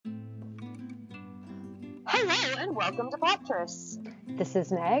Hello and welcome to Plottress. This is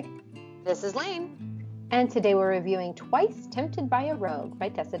Meg. This is Lane. And today we're reviewing Twice Tempted by a Rogue by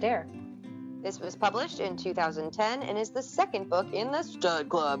Tessa Dare. This was published in 2010 and is the second book in the Stud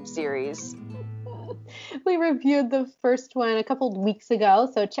Club series. We reviewed the first one a couple of weeks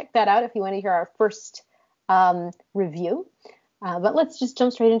ago, so check that out if you want to hear our first review. But let's just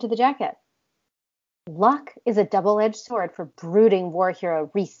jump straight into the jacket. Luck is a double-edged sword for brooding war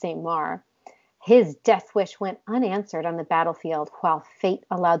hero Rhys St. Maur. His death wish went unanswered on the battlefield, while fate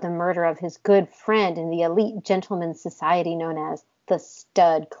allowed the murder of his good friend in the elite gentleman's society known as the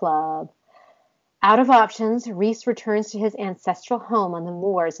Stud Club. Out of options, Rhys returns to his ancestral home on the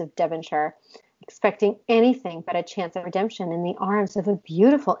moors of Devonshire, expecting anything but a chance at redemption in the arms of a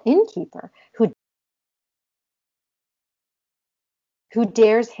beautiful innkeeper who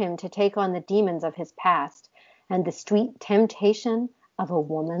dares him to take on the demons of his past and the sweet temptation of a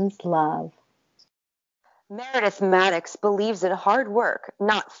woman's love. Meredith Maddox believes in hard work,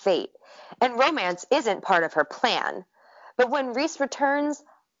 not fate, and romance isn't part of her plan. But when Rhys returns,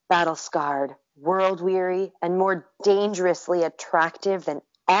 battle-scarred, world-weary, and more dangerously attractive than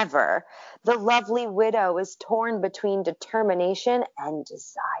ever, the lovely widow is torn between determination and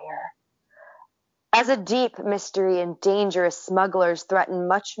desire. As a deep mystery and dangerous smugglers threaten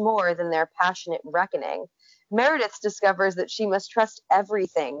much more than their passionate reckoning, Meredith discovers that she must trust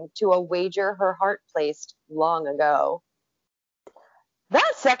everything to a wager her heart placed long ago.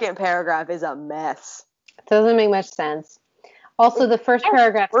 That second paragraph is a mess. Doesn't make much sense. Also, the first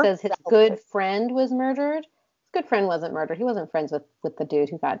paragraph says his good friend was murdered. His good friend wasn't murdered. He wasn't friends with the dude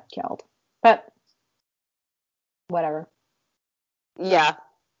who got killed. But whatever. Yeah.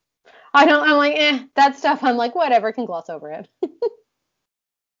 I'm like, that stuff, I'm like, whatever, can gloss over it.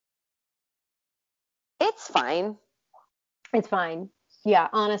 It's fine. It's fine. Yeah,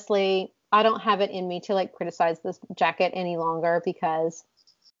 honestly, I don't have it in me to criticize this jacket any longer because,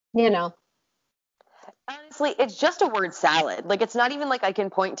 Honestly, it's just a word salad. It's not even I can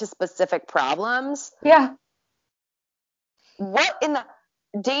point to specific problems. Yeah. What in the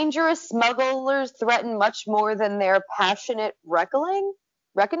dangerous smugglers threaten much more than their passionate reckoning?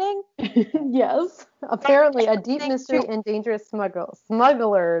 Yes. Apparently, a deep mystery and dangerous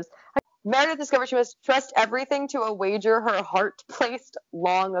smugglers. Meredith discovered she must trust everything to a wager her heart placed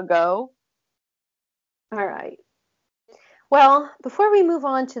long ago. All right. Well, before we move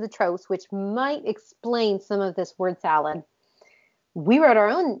on to the tropes, which might explain some of this word salad, we wrote our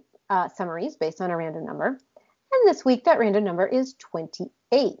own summaries based on a random number. And this week, that random number is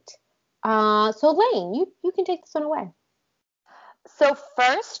 28. So, Lane, you can take this one away. So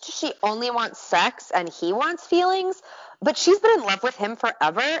first, she only wants sex and he wants feelings, but she's been in love with him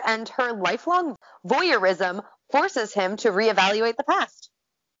forever, and her lifelong voyeurism forces him to reevaluate the past.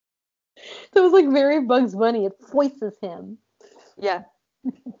 That was very Bugs Bunny. It voices him. Yeah.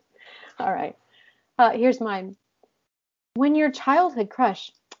 All right. Here's mine. When your childhood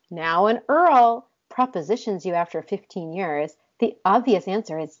crush, now an Earl, propositions you after 15 years, the obvious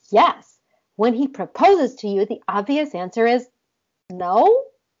answer is yes. When he proposes to you, the obvious answer is no?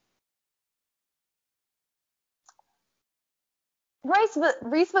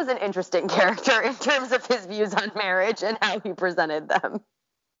 Rhys was an interesting character in terms of his views on marriage and how he presented them.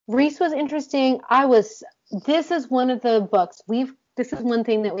 Rhys was interesting. This is one of the books this is one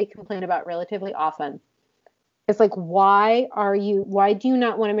thing that we complain about relatively often. It's why do you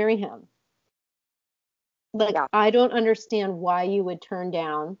not want to marry him? I don't understand why you would turn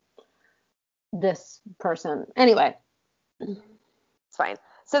down this person. Anyway. It's fine.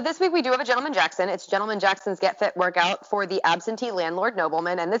 So this week we do have a Gentleman Jackson. It's Gentleman Jackson's Get Fit workout for the absentee landlord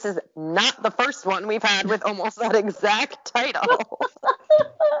nobleman, and this is not the first one we've had with almost that exact title.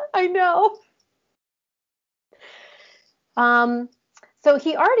 I know. So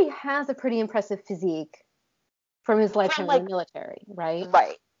he already has a pretty impressive physique from his lifetime in the military, right?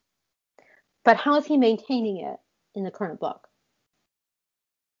 Right. But how is he maintaining it in the current book?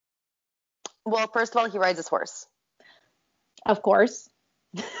 Well, first of all, he rides his horse. Of course.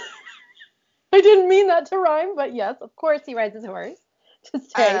 I didn't mean that to rhyme, but yes, of course he rides his horse to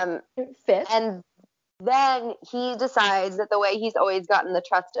stay fit. And then he decides that the way he's always gotten the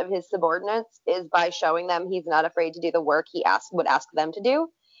trust of his subordinates is by showing them he's not afraid to do the work he would ask them to do.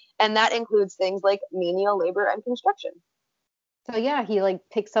 And that includes things like menial labor and construction. So yeah, he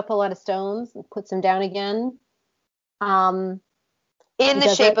picks up a lot of stones and puts them down again. In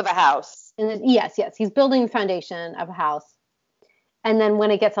the shape of a house. Yes. He's building the foundation of a house. And then when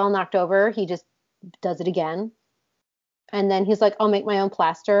it gets all knocked over, he just does it again. And then he's like, I'll make my own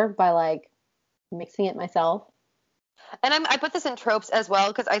plaster by mixing it myself. And I put this in tropes as well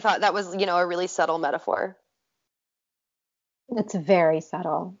because I thought that was, a really subtle metaphor. It's very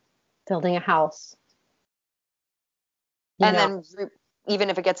subtle. Building a house, you And know, then even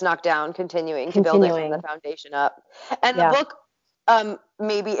if it gets knocked down, continuing to build it from the continuing. foundation up. And the Yeah. book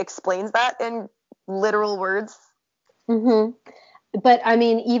maybe explains that in literal words. hmm But I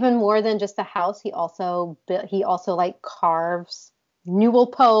mean, even more than just a house, he also like carves newel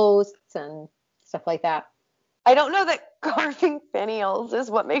posts and stuff like that. I don't know that carving finials is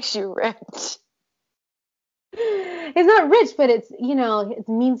what makes you rich. He's not rich, but it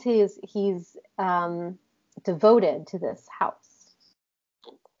means he's devoted to this house.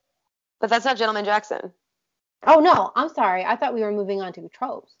 But that's not Gentleman Jackson. Oh no, I'm sorry. I thought we were moving on to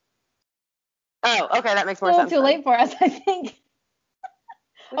tropes. Oh, okay, that makes A more little sense too then. late for us, I think.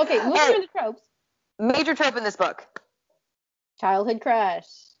 Okay, All moving right, on to tropes. major trope in this book. Childhood crush.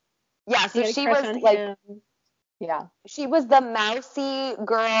 Yeah, She so had a she crush was on like, him. Yeah. she was the mousy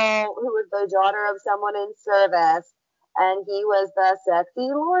girl who was the daughter of someone in service, and he was the sexy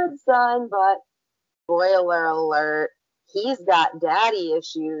lord's son, but spoiler alert, he's got daddy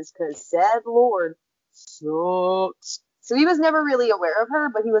issues because said lord sucks. So he was never really aware of her,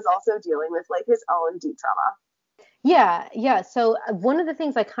 but he was also dealing with like his own deep trauma. Yeah, yeah. So one of the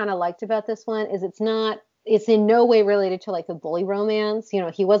things I kind of liked about this one is it's in no way related to like the bully romance.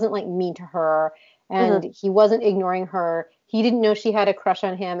 He wasn't like mean to her and Mm-hmm. he wasn't ignoring her. He didn't know she had a crush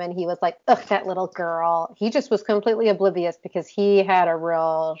on him and he was like, ugh, that little girl. He just was completely oblivious because he had a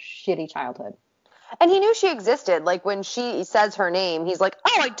real shitty childhood. And he knew she existed. Like when she says her name, he's like,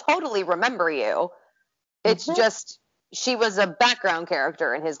 "Oh, I totally remember you." It's hmm just she was a background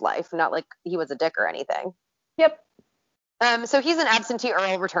character in his life, not like he was a dick or anything. Yep. So he's an absentee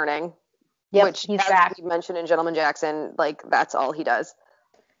earl returning, Yep. which, He's as back. we mentioned in Gentleman Jackson, like that's all he does.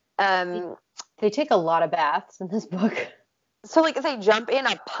 They, Um, they take a lot of baths in this book. so like they jump in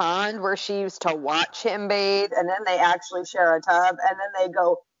a pond where she used to watch him bathe, and then they actually share a tub, and then they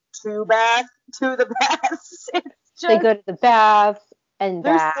go to the baths. It's They just go to the bath and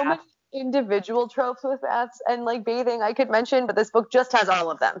there's so many bath. individual tropes with baths and like bathing I could mention, but this book just has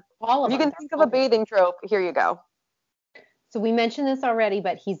all of them. All If of you them. can They're think of all a great. bathing trope, here you go. So we mentioned this already,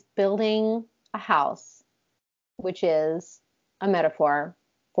 but he's building a house, which is a metaphor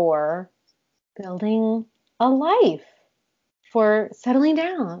for building a life, for settling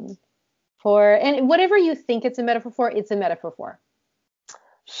down, and whatever you think it's a metaphor for, it's a metaphor for.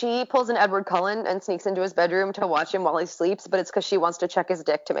 She pulls an Edward Cullen and sneaks into his bedroom to watch him while he sleeps, but it's because she wants to check his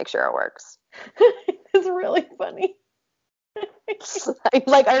dick to make sure it works. It's really funny.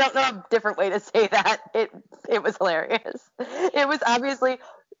 Like I don't know a different way to say that. It was hilarious. It was obviously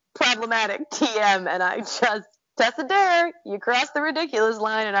problematic TM, and I just tested dare. You crossed the ridiculous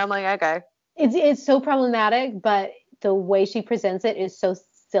line, and I'm like, okay. It's so problematic, but the way she presents it is so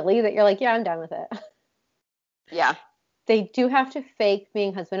silly that you're like, yeah, I'm done with it. Yeah. They do have to fake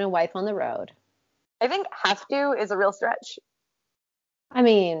being husband and wife on the road. I think have to is a real stretch. I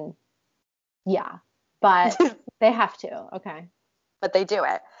mean, yeah, but they have to. Okay. But they do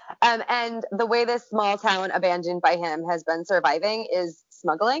it. And the way this small town abandoned by him has been surviving is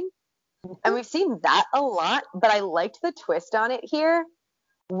smuggling. And we've seen that a lot, but I liked the twist on it here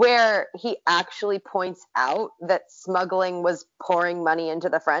where he actually points out that smuggling was pouring money into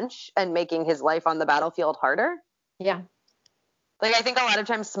the French and making his life on the battlefield harder. Yeah. Like I think a lot of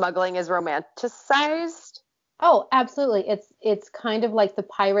times smuggling is romanticized. Oh, absolutely. It's kind of like the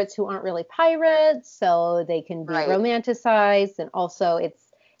pirates who aren't really pirates, so they can be Right. romanticized, and also it's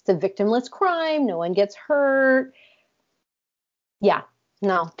a victimless crime. No one gets hurt. Yeah.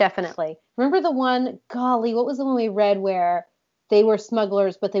 No, definitely. Remember the one, golly, what was the one we read where they were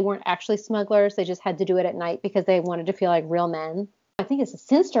smugglers, but they weren't actually smugglers. They just had to do it at night because they wanted to feel like real men. I think it's a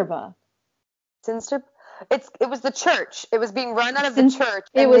Sinster book. Sinster. It was the church. It was being run out of the Sin- church,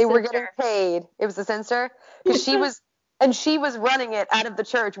 it and was they were getting Sinster. paid. It was the Sinster because she was running it out of the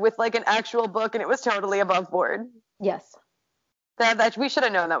church with like an actual book, and it was totally above board. Yes. That we should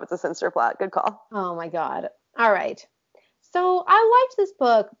have known that was the Sinster plot. Good call. Oh my God. All right. So I liked this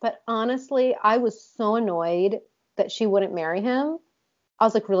book, but honestly, I was so annoyed that she wouldn't marry him. I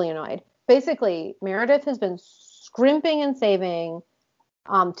was like really annoyed. Basically, Meredith has been scrimping and saving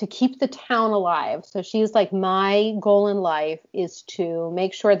to keep the town alive. So she's like, my goal in life is to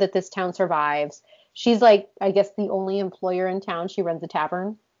make sure that this town survives. She's like, I guess the only employer in town. She runs a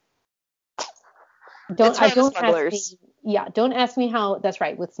tavern. It's from the Don't ask me. smugglers. Yeah, don't ask me how. That's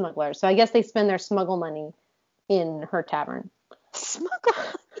right, with smugglers. So I guess they spend their smuggle money in her tavern. Smuggle.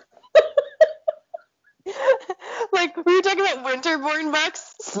 Like we were talking about Winterborn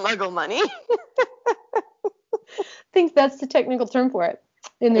bucks, smuggle money. I think that's the technical term for it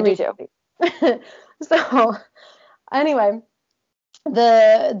in the I do too. region. So anyway,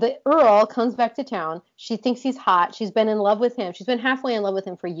 the Earl comes back to town. She thinks he's hot. She's been in love with him. She's been halfway in love with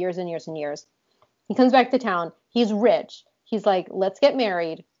him for years and years and years. He comes back to town. He's rich. He's like, let's get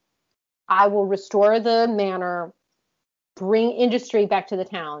married. I will restore the manor, bring industry back to the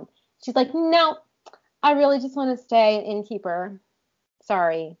town. She's like, no, I really just want to stay an innkeeper.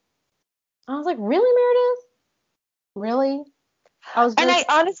 Sorry. I was like, really, Meredith? Really?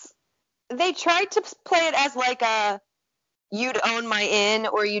 They tried to play it as like you'd own my inn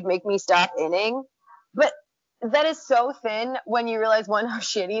or you'd make me stop inning. But that is so thin when you realize, one, how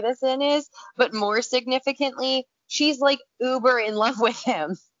shitty this inn is, but more significantly, she's like uber in love with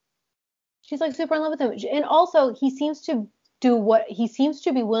him. She's like super in love with him. And also, he seems to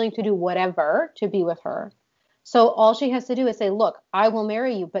be willing to do whatever to be with her. So all she has to do is say, look, I will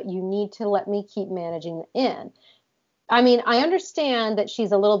marry you, but you need to let me keep managing the inn. I mean, I understand that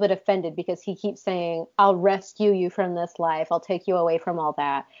she's a little bit offended because he keeps saying, I'll rescue you from this life. I'll take you away from all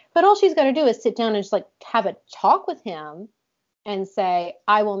that. But all she's got to do is sit down and just like have a talk with him and say,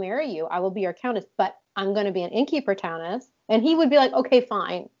 I will marry you. I will be your countess, but I'm going to be an innkeeper countess. And he would be like, okay,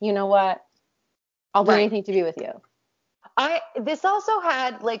 fine. You know what? I'll do anything to be with you. This also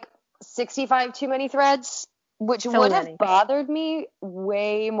had like 65 too many threads, which would have bothered me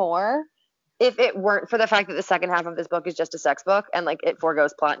way more if it weren't for the fact that the second half of this book is just a sex book and like it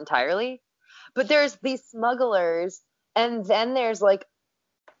foregoes plot entirely. But there's these smugglers, and then there's like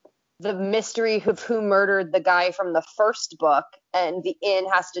the mystery of who murdered the guy from the first book, and the inn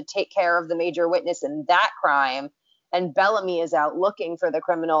has to take care of the major witness in that crime. And Bellamy is out looking for the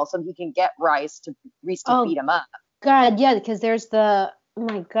criminal so he can get Reese to beat him up. God, yeah, because there's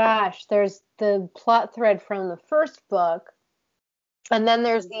there's the plot thread from the first book. And then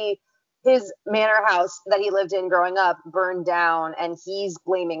there's his manor house that he lived in growing up burned down, and he's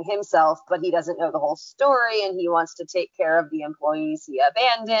blaming himself, but he doesn't know the whole story, and he wants to take care of the employees he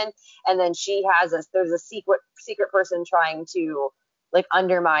abandoned. And then there's a secret person trying to like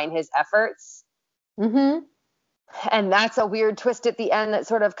undermine his efforts. Mm-hmm. And that's a weird twist at the end that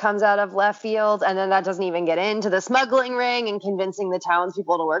sort of comes out of left field. And then that doesn't even get into the smuggling ring and convincing the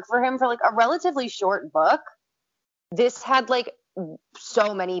townspeople to work for him for like a relatively short book. This had like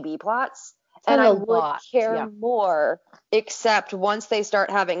so many B plots. And I would care more, except once they start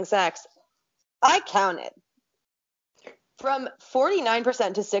having sex, I counted. From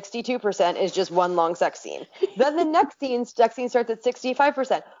 49% to 62% is just one long sex scene. Then the next sex scene starts at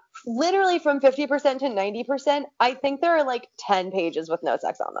 65%. Literally from 50% to 90%, I think there are like 10 pages with no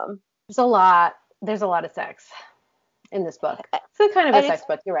sex on them. There's a lot of sex in this book. It's kind of a sex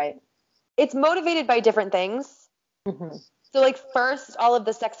book, you're right. It's motivated by different things. Mm-hmm. So like first, all of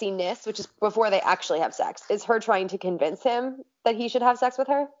the sexiness, which is before they actually have sex, is her trying to convince him that he should have sex with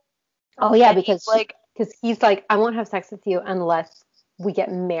her. Oh yeah, because he's like, I won't have sex with you unless we get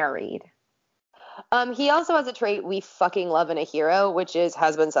married. He also has a trait we fucking love in a hero, which is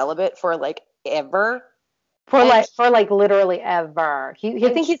has been celibate for like ever. For literally ever. I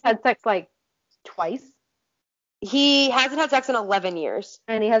think he's had sex like twice. He hasn't had sex in 11 years.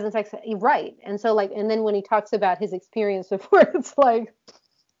 And he hasn't sex, right. And so like, and then when he talks about his experience before, it's like.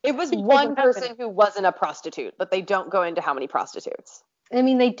 It was one person who wasn't a prostitute, but they don't go into how many prostitutes. I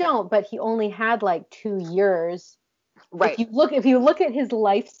mean, they don't, but he only had like 2 years. Right. If you look at his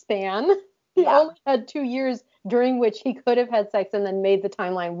lifespan, he only had 2 years during which he could have had sex and then made the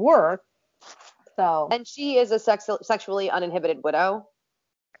timeline work. So. And she is a sexually uninhibited widow,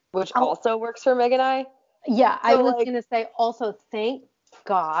 which also works for Meg and I. Yeah, so I was going to say also, thank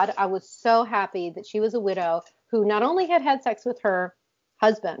God, I was so happy that she was a widow who not only had sex with her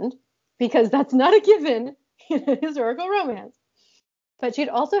husband, because that's not a given in a historical romance, but she'd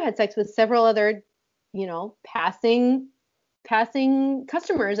also had sex with several other, passing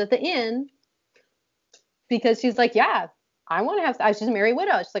customers at the inn, because she's like, yeah, I want to have sex. She's a married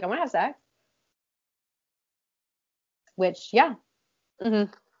widow. She's like, I want to have sex. Which, yeah.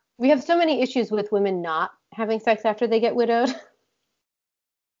 Mm-hmm. We have so many issues with women not having sex after they get widowed. Yeah.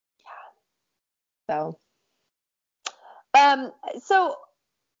 So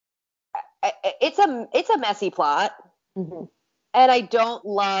it's a messy plot. Mm-hmm. And I don't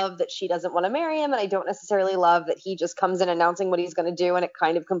love that she doesn't want to marry him, and I don't necessarily love that he just comes in announcing what he's going to do, and it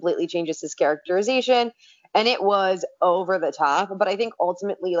kind of completely changes his characterization. And it was over the top, but I think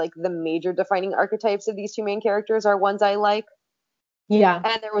ultimately like the major defining archetypes of these two main characters are ones I like. Yeah.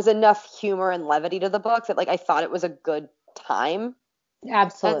 And there was enough humor and levity to the book that like I thought it was a good time.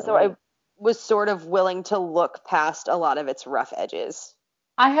 Absolutely. And so I was sort of willing to look past a lot of its rough edges.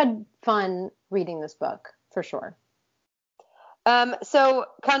 I had fun reading this book, for sure. So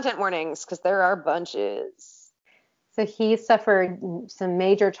content warnings, because there are bunches. So he suffered some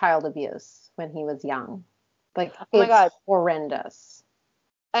major child abuse when he was young. Like, Oh my it's God. horrendous.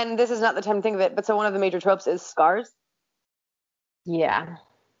 And this is not the time to think of it, but so one of the major tropes is scars. Yeah.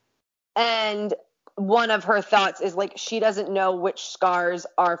 And one of her thoughts is like she doesn't know which scars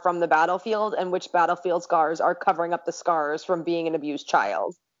are from the battlefield and which battlefield scars are covering up the scars from being an abused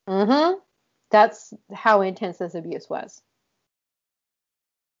child. Mm-hmm. That's how intense this abuse was.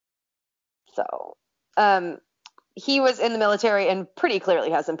 So, he was in the military and pretty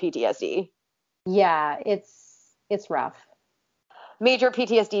clearly has some PTSD. Yeah, it's rough. Major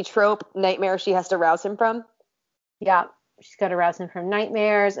PTSD trope, nightmare she has to rouse him from. Yeah, she's got to rouse him from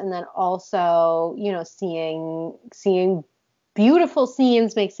nightmares, and then also, seeing beautiful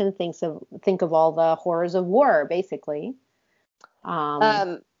scenes makes him think of all the horrors of war, basically.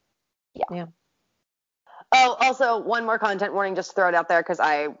 Yeah. Yeah. Oh, also one more content warning, just to throw it out there because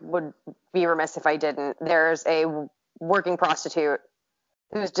I would be remiss if I didn't. There's a working prostitute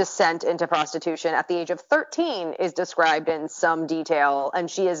whose descent into prostitution at the age of 13 is described in some detail, and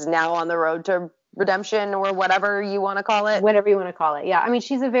she is now on the road to redemption or whatever you want to call it. Whatever you want to call it. Yeah, I mean,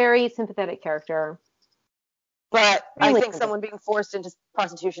 she's a very sympathetic character. But I Really think someone being forced into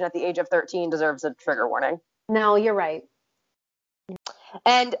prostitution at the age of 13 deserves a trigger warning. No, you're right.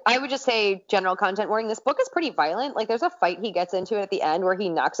 And I would just say general content warning. This book is pretty violent. Like there's a fight he gets into at the end where he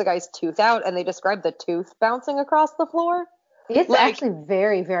knocks a guy's tooth out and they describe the tooth bouncing across the floor. It's actually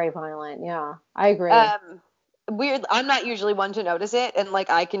very, very violent. Yeah, I agree. Weird. I'm not usually one to notice it. And like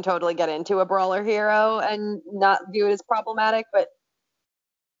I can totally get into a brawler hero and not view it as problematic. But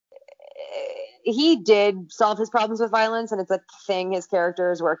he did solve his problems with violence and it's a thing his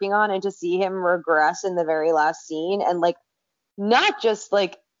character is working on. And to see him regress in the very last scene and like not just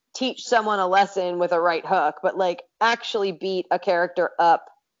like teach someone a lesson with a right hook, but like actually beat a character up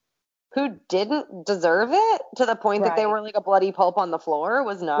who didn't deserve it to the point that they were like a bloody pulp on the floor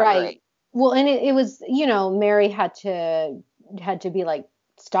was not great. Well, and it was, Mary had to be like,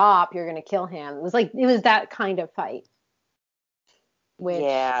 stop, you're gonna kill him. It was that kind of fight. Which,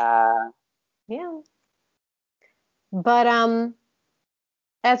 yeah. But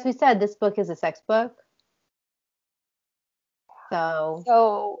as we said, this book is a sex book.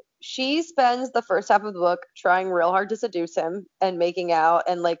 So she spends the first half of the book trying real hard to seduce him and making out.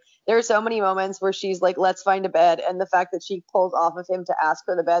 And like, there are so many moments where she's like, let's find a bed. And the fact that she pulls off of him to ask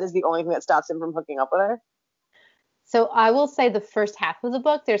for the bed is the only thing that stops him from hooking up with her. So I will say the first half of the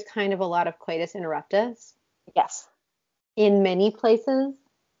book, there's kind of a lot of coitus interruptus. Yes. In many places.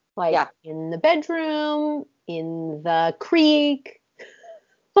 Like in the bedroom, in the creek.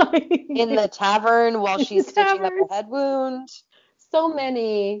 In the tavern while she's stitching up a head wound. So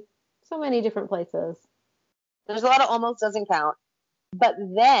many different places. There's a lot of almost doesn't count. But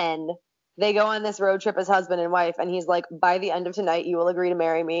then they go on this road trip as husband and wife, and he's like, by the end of tonight, you will agree to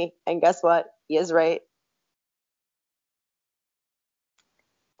marry me. And guess what? He is right.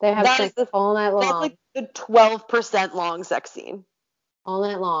 They have sex all night long. That's like the 12% long sex scene. All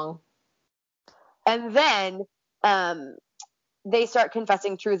night long. And then they start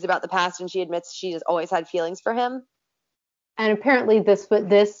confessing truths about the past, and she admits she has always had feelings for him. And apparently this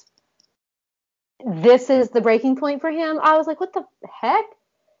is the breaking point for him. I was like, what the heck?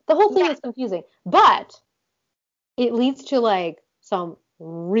 The whole thing is confusing. But it leads to like some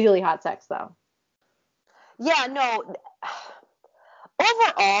really hot sex though. Yeah, no.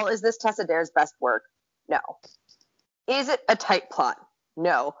 Overall, is this Tessa Dare's best work? No. Is it a tight plot?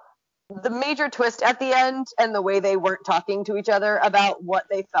 No. The major twist at the end and the way they weren't talking to each other about what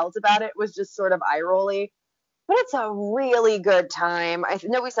they felt about it was just sort of eye-rolly. But it's a really good time. I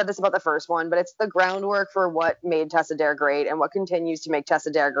know we said this about the first one, but it's the groundwork for what made Tessa Dare great and what continues to make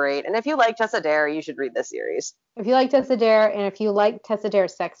Tessa Dare great. And if you like Tessa Dare, you should read this series. If you like Tessa Dare and if you like Tessa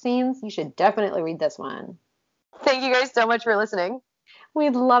Dare's sex scenes, you should definitely read this one. Thank you guys so much for listening.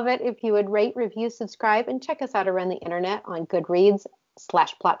 We'd love it if you would rate, review, subscribe, and check us out around the internet on Goodreads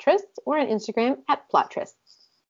 /Plottryst or on Instagram @Plottryst.